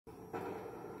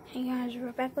Hey guys,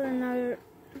 we're back with another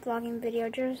vlogging video.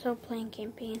 Just so playing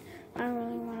campaign. I don't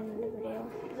really want to make a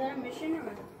video. Is that a mission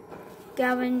or?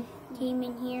 Galvin came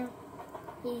in here.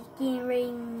 He's getting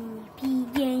ready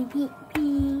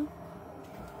PJP.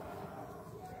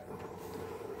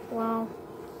 Well,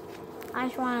 I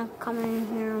just want to come in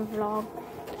here and vlog.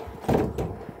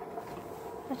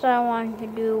 That's what I wanted to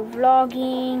do.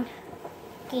 Vlogging,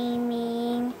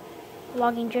 gaming,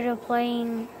 vlogging, just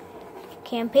playing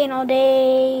campaign all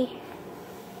day.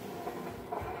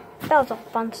 That was all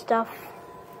fun stuff.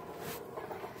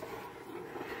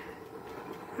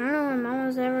 I don't know when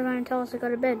Mama's ever going to tell us to go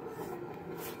to bed.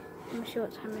 Let me see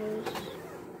what time it is.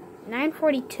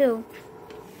 9:42.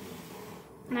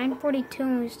 9:42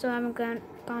 and we still haven't gone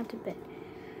to bed.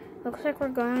 Looks like we're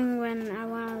going when I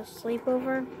want a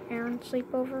sleepover. Aaron's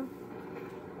sleepover.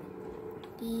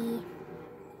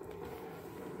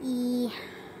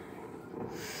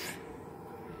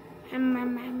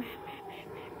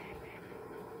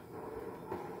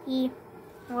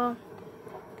 Well,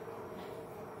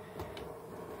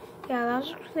 yeah, that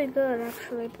was really good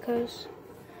actually, because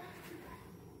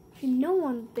you know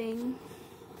one thing,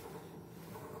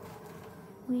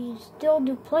 we still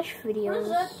do plush videos.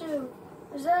 What does that do?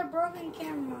 Is that a broken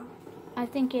camera? I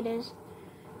think it is.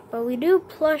 But we do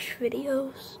plush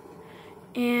videos,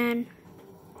 and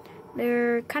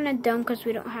they're kind of dumb because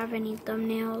we don't have any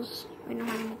thumbnails. We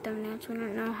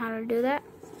don't know how to do that.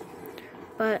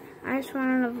 But I just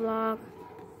wanted to vlog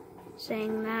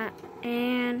saying that.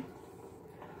 And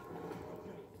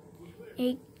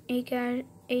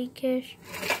Akish,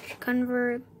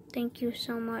 Convert, thank you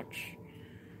so much.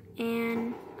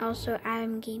 And also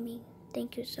Adam Gaming,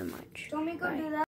 thank you so much. Don't we go do that?